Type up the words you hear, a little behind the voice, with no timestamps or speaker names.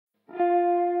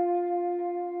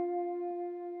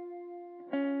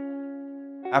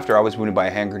After I was wounded by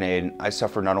a hand grenade, I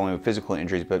suffered not only physical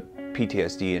injuries, but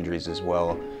PTSD injuries as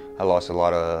well. I lost a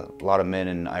lot of men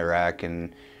in Iraq,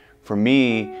 and for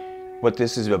me, what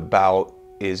this is about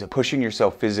is pushing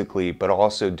yourself physically, but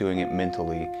also doing it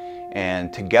mentally.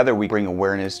 And together we bring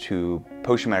awareness to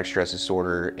post-traumatic stress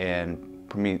disorder and,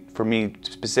 for me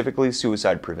specifically,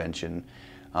 suicide prevention.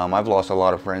 I've lost a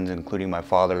lot of friends, including my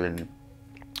father and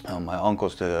my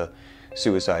uncles, to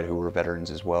suicide, who were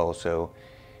veterans as well. So,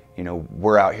 you know,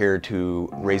 we're out here to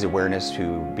raise awareness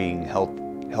to being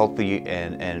healthy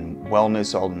and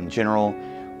wellness all in general,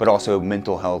 but also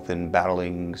mental health and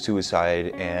battling suicide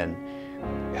and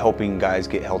helping guys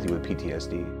get healthy with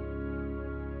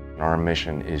PTSD. Our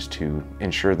mission is to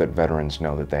ensure that veterans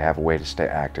know that they have a way to stay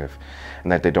active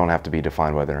and that they don't have to be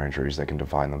defined by their injuries, they can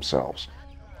define themselves.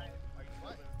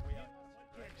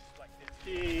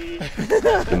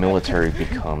 The military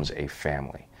becomes a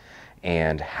family,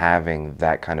 and having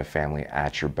that kind of family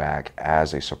at your back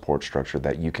as a support structure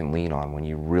that you can lean on when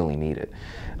you really need it,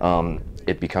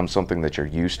 it becomes something that you're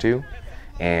used to,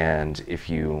 and if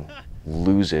you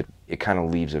lose it, it kind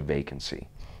of leaves a vacancy.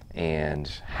 And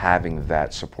having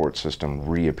that support system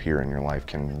reappear in your life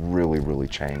can really, really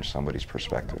change somebody's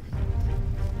perspective.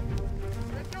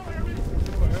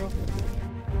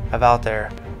 I'm out there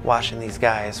watching these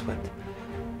guys with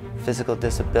physical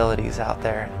disabilities out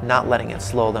there, not letting it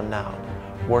slow them down,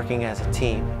 working as a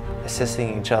team,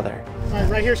 assisting each other. All right,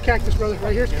 right here's cactus, brother.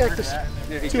 Right here's cactus.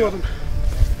 Two of them.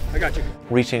 I got you.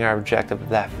 Reaching our objective of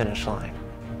that finish line.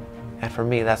 And for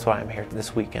me, that's why I'm here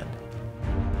this weekend.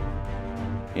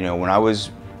 You know, when I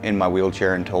was in my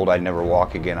wheelchair and told I'd never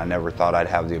walk again, I never thought I'd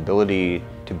have the ability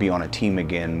to be on a team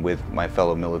again with my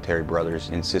fellow military brothers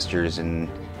and sisters. And,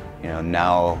 you know,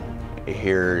 now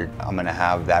here I'm going to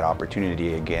have that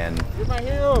opportunity again. You're my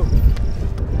hero.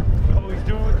 Oh, he's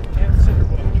doing and center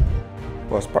block.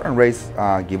 Well, Spartan Race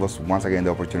give us once again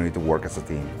the opportunity to work as a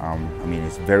team. I mean,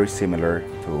 it's very similar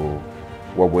to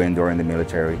what we endure in the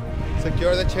military.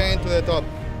 Secure the chain to the top.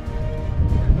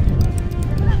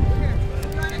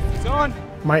 It's on.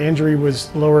 My injury was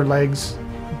lower legs.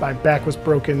 My back was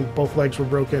broken, both legs were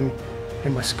broken,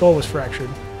 and my skull was fractured.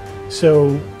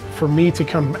 So for me to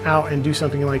come out and do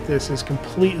something like this is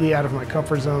completely out of my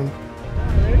comfort zone.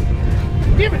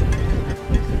 Give it!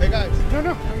 Hey guys. No,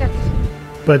 I got this.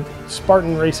 But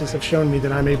Spartan races have shown me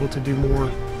that I'm able to do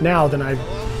more now than I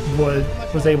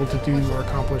was able to do or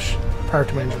accomplish prior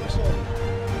to my injuries.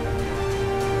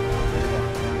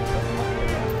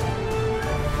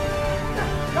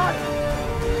 Got it!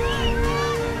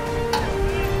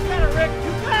 You got it, Rick!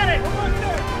 You got it! Come on,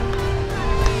 there!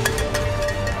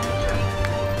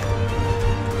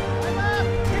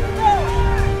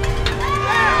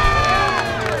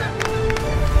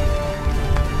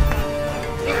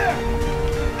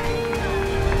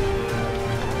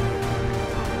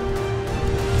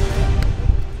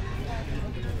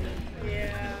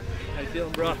 How you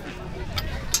feeling, bro?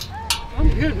 I'm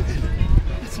good.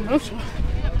 It's emotional.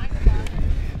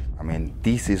 I mean,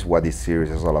 this is what this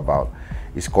series is all about.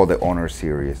 It's called the Honor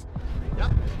Series.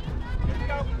 Yep. Here you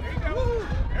go. Here you go.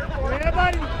 Yeah,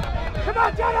 buddy. Come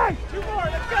on, Johnny. Two more.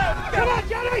 Let's go. Come on,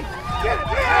 Johnny. Get it.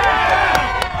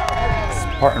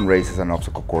 Yeah! Spartan Race is an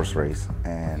obstacle course race,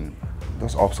 and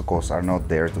those obstacles are not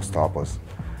there to stop us,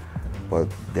 but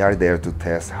they are there to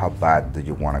test how bad do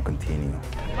you want to continue.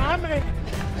 Come on, man.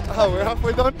 Oh, we're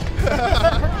halfway done.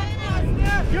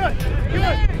 Good.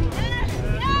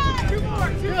 Two more.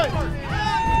 Good.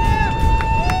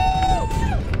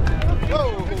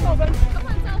 Whoa. Come on, baby.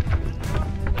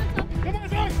 Come on,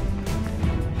 Zoe.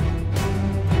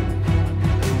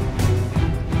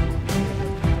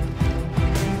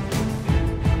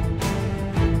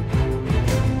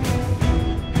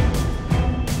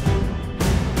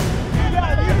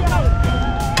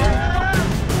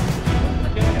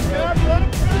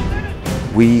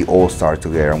 We all start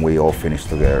together and we all finish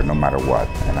together no matter what,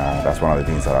 and that's one of the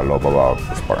things that I love about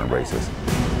the Spartan races.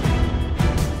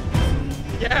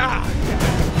 Yeah!